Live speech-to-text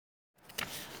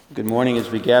Good morning. As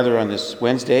we gather on this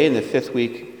Wednesday in the fifth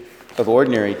week of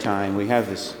Ordinary Time, we have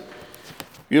this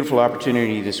beautiful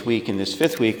opportunity this week, in this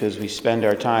fifth week, as we spend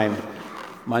our time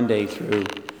Monday through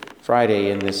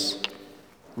Friday in this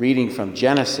reading from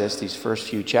Genesis, these first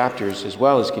few chapters, as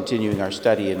well as continuing our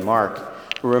study in Mark.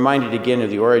 We're reminded again of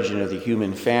the origin of the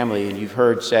human family, and you've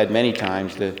heard said many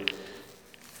times the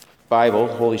Bible,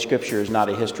 Holy Scripture, is not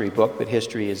a history book, but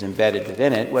history is embedded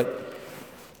within it. What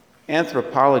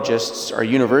anthropologists are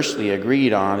universally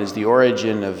agreed on is the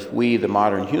origin of we, the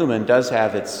modern human, does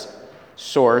have its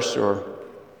source or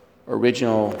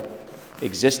original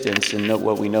existence in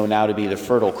what we know now to be the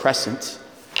Fertile Crescent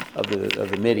of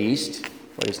the Mideast,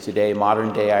 what is today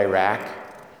modern-day Iraq,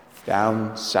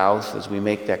 down south as we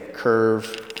make that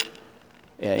curve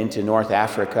into North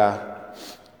Africa.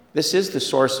 This is the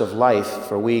source of life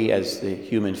for we as the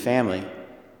human family.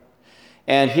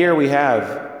 And here we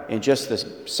have, in just the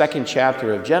second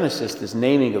chapter of Genesis, this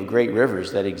naming of great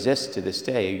rivers that exist to this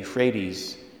day,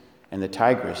 Euphrates and the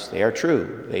Tigris. They are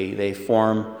true. They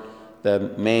form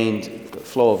the main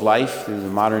flow of life through the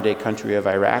modern-day country of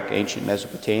Iraq, ancient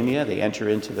Mesopotamia. They enter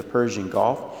into the Persian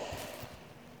Gulf.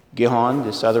 Gihon,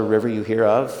 this other river you hear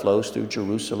of, flows through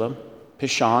Jerusalem.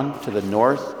 Pishon to the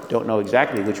north, don't know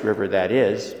exactly which river that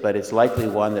is, but it's likely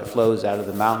one that flows out of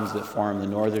the mountains that form the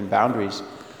northern boundaries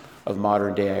of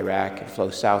modern-day Iraq and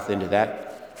flows south into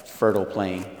that fertile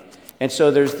plain. And so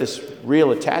there's this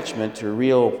real attachment to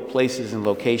real places and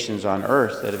locations on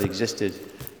earth that have existed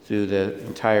through the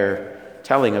entire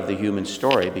telling of the human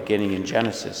story, beginning in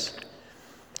Genesis.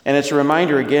 And it's a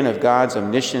reminder again of God's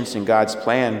omniscience and God's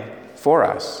plan for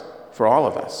us, for all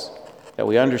of us, that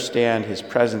we understand his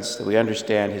presence, that we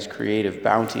understand his creative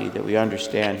bounty, that we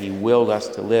understand he willed us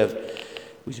to live.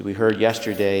 As we heard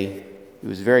yesterday, he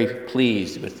was very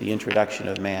pleased with the introduction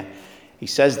of man. He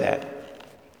says that.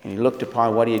 And he looked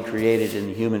upon what he had created in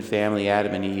the human family,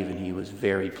 Adam and Eve, and he was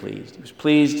very pleased. He was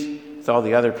pleased with all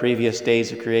the other previous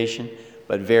days of creation,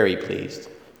 but very pleased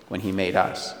when he made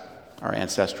us, our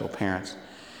ancestral parents.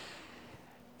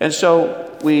 And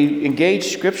so we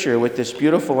engage Scripture with this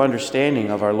beautiful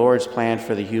understanding of our Lord's plan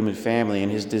for the human family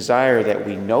and his desire that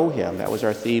we know him. That was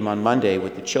our theme on Monday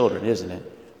with the children, isn't it?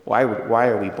 Why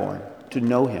are we born? To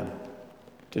know him.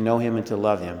 To know him and to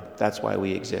love him. That's why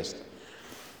we exist.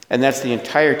 And that's the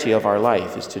entirety of our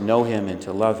life, is to know him and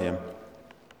to love him.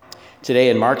 Today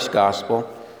in Mark's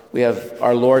Gospel, we have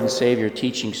our Lord and Savior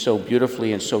teaching so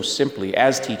beautifully and so simply,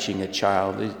 as teaching a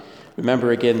child.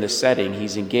 Remember again the setting.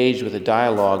 He's engaged with a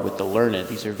dialogue with the learned.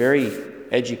 These are very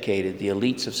educated, the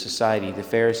elites of society, the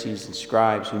Pharisees and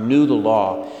scribes who knew the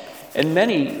law. And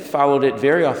many followed it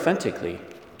very authentically.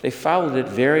 They followed it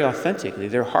very authentically.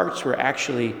 Their hearts were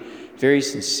actually very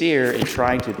sincere in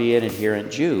trying to be an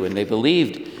adherent Jew. And they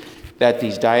believed that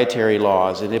these dietary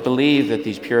laws, and they believed that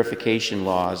these purification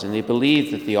laws, and they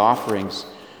believed that the offerings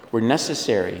were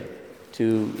necessary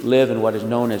to live in what is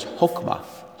known as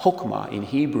Hokmah in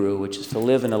Hebrew, which is to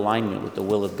live in alignment with the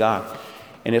will of God.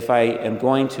 And if I am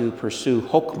going to pursue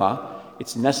Hokmah,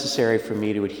 it's necessary for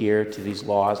me to adhere to these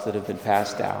laws that have been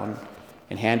passed down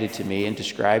and handed to me and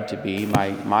described to me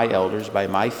by my elders, by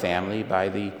my family, by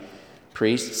the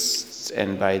priests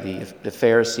and by the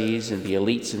Pharisees and the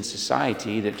elites in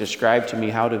society that described to me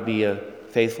how to be a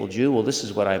faithful Jew. Well, this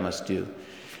is what I must do.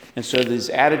 And so these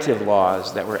additive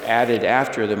laws that were added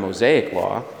after the Mosaic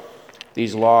law,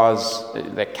 these laws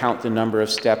that count the number of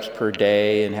steps per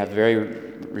day and have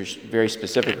very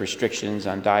specific restrictions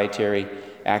on dietary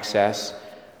access,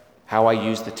 how I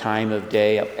use the time of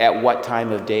day, at what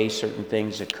time of day certain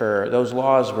things occur, those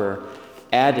laws were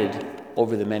added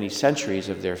over the many centuries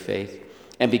of their faith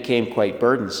and became quite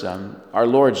burdensome. Our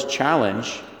Lord's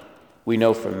challenge, we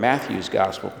know from Matthew's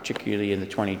Gospel, particularly in the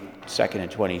 22nd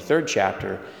and 23rd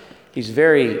chapter, he's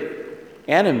very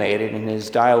animated in his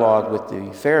dialogue with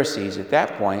the Pharisees at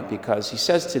that point, because he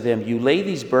says to them, you lay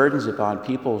these burdens upon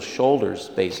people's shoulders,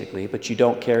 basically, but you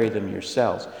don't carry them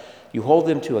yourselves. You hold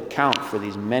them to account for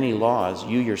these many laws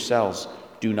you yourselves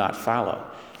do not follow.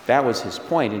 That was his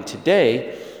point. And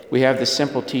today, we have the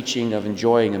simple teaching of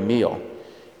enjoying a meal.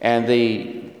 And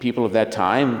the people of that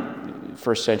time,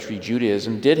 first century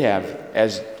Judaism, did have,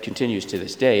 as continues to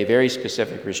this day, very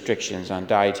specific restrictions on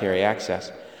dietary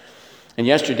access. And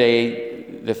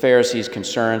yesterday, the Pharisees'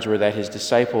 concerns were that his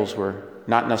disciples were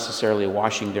not necessarily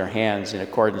washing their hands in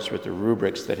accordance with the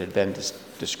rubrics that had been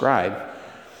described.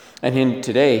 And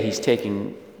today, he's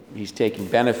taking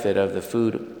benefit of the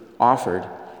food offered,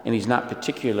 and he's not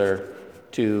particular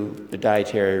to the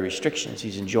dietary restrictions.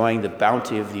 He's enjoying the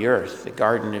bounty of the earth, the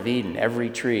Garden of Eden, every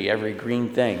tree, every green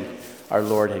thing our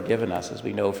Lord had given us, as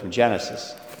we know from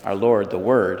Genesis. Our Lord, the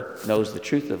Word, knows the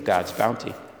truth of God's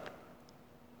bounty.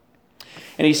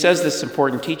 And he says this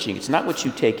important teaching. It's not what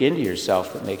you take into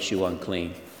yourself that makes you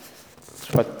unclean.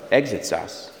 It's what exits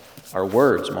us. Our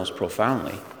words, most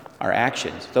profoundly. Our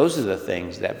actions. Those are the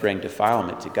things that bring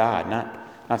defilement to God,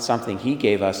 not something he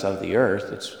gave us of the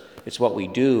earth. It's what we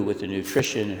do with the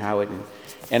nutrition and how it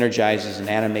energizes and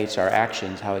animates our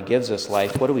actions, how it gives us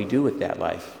life. What do we do with that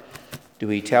life? Do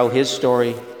we tell his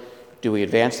story? Do we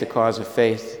advance the cause of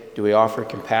faith? Do we offer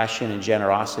compassion and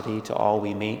generosity to all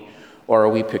we meet? Or are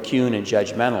we pecun and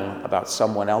judgmental about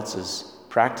someone else's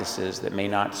practices that may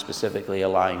not specifically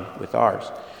align with ours?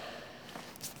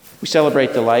 We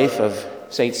celebrate the life of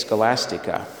Saint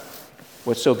Scholastica.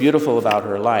 What's so beautiful about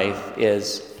her life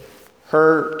is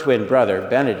her twin brother,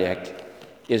 Benedict,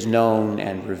 is known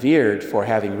and revered for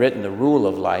having written the Rule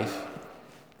of Life.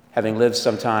 Having lived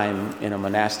some time in a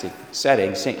monastic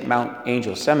setting, St. Mount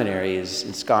Angel Seminary is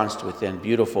ensconced within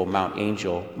beautiful Mount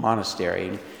Angel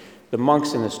Monastery. The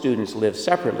monks and the students live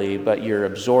separately, but you're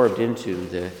absorbed into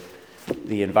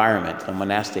the environment, the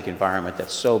monastic environment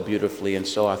that's so beautifully and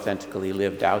so authentically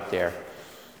lived out there.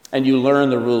 And you learn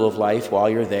the Rule of Life while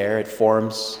you're there. It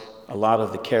forms a lot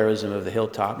of the charism of the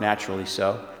hilltop, naturally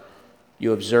so.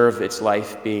 You observe its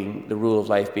life being, the Rule of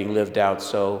Life being lived out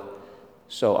so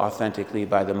authentically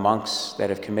by the monks that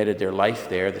have committed their life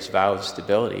there, this vow of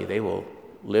stability. They will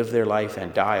live their life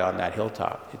and die on that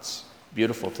hilltop. It's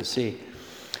beautiful to see.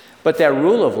 But that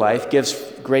Rule of Life gives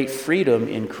great freedom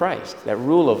in Christ. That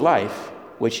Rule of Life,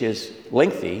 which is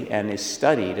lengthy and is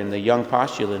studied, and the young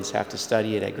postulants have to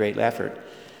study it at great effort,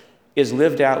 is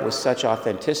lived out with such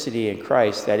authenticity in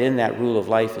Christ that in that Rule of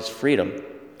Life is freedom.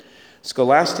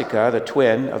 Scholastica, the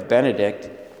twin of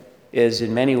Benedict, is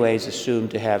in many ways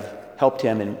assumed to have helped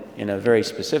him in a very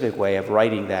specific way of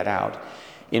writing that out.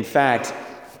 In fact,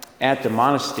 at the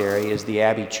monastery is the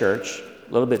Abbey Church,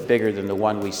 a little bit bigger than the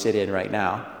one we sit in right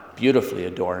now, beautifully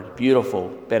adorned, beautiful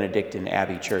Benedictine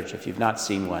Abbey Church. If you've not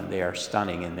seen one, they are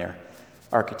stunning in their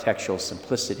architectural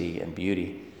simplicity and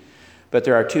beauty. But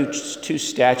there are two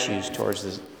statues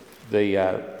towards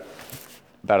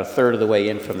about a third of the way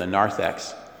in from the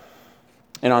narthex.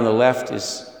 And on the left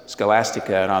is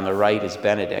Scholastica, and on the right is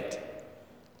Benedict.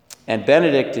 And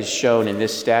Benedict is shown in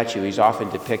this statue. He's often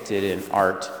depicted in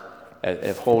art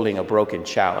of holding a broken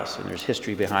chalice, and there's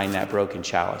history behind that broken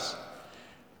chalice.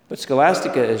 But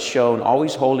Scholastica is shown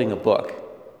always holding a book.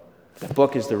 The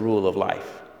book is the Rule of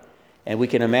Life. And we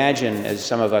can imagine, as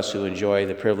some of us who enjoy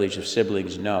the privilege of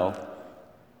siblings know,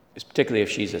 particularly if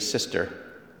she's a sister,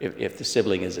 if the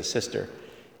sibling is a sister,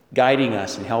 guiding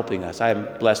us and helping us. I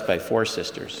am blessed by 4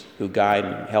 sisters who guide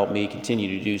and help me,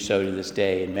 continue to do so to this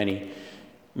day in many,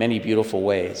 many beautiful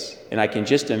ways. And I can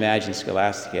just imagine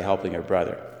Scholastica helping her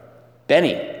brother.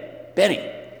 Benny,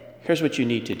 here's what you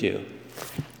need to do.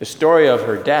 The story of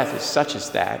her death is such as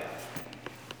that,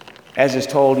 as is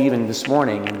told even this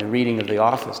morning in the reading of the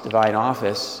office, divine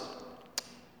office.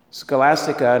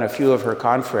 Scholastica and a few of her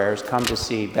confreres come to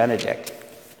see Benedict,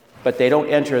 but they don't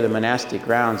enter the monastic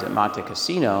grounds at Monte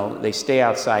Cassino. They stay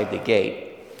outside the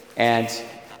gate. And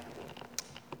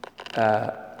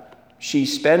she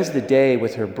spends the day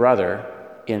with her brother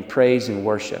in praise and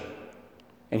worship.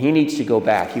 And he needs to go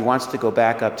back. He wants to go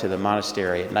back up to the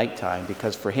monastery at nighttime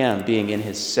because for him, being in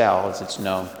his cell, as it's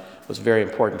known, was very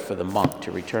important for the monk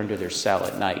to return to their cell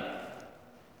at night.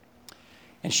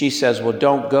 And she says, well,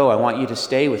 don't go. I want you to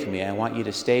stay with me. I want you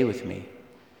to stay with me.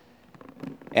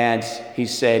 And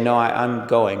he's saying, no, I'm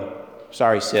going.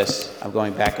 Sorry, sis. I'm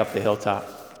going back up the hilltop.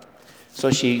 So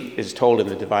she is told in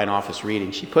the divine office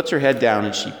reading. She puts her head down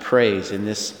and she prays, and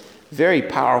this very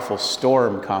powerful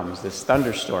storm comes. This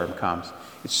thunderstorm comes.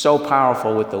 It's so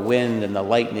powerful with the wind and the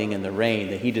lightning and the rain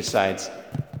that he decides,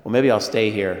 well, maybe I'll stay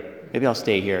here. Maybe I'll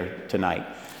stay here tonight.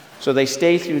 So they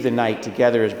stay through the night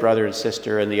together as brother and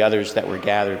sister and the others that were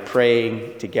gathered,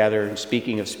 praying together and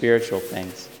speaking of spiritual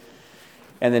things.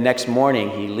 And the next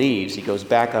morning he leaves. He goes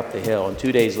back up the hill. And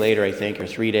 2 days later, I think, or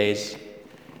 3 days,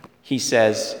 he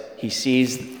says he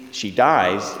sees, she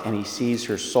dies, and he sees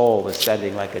her soul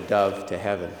ascending like a dove to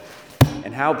heaven.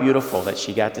 And how beautiful that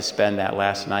she got to spend that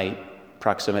last night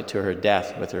proximate to her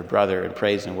death with her brother in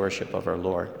praise and worship of our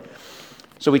Lord.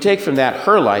 So we take from that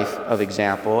her life of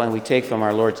example, and we take from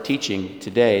our Lord's teaching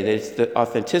today that it's the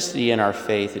authenticity in our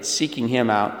faith, it's seeking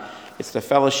him out, it's the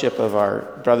fellowship of our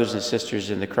brothers and sisters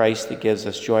in the Christ that gives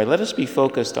us joy. Let us be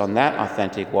focused on that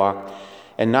authentic walk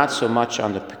and not so much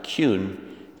on the pecun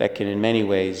that can in many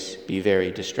ways be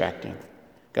very distracting.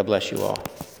 God bless you all.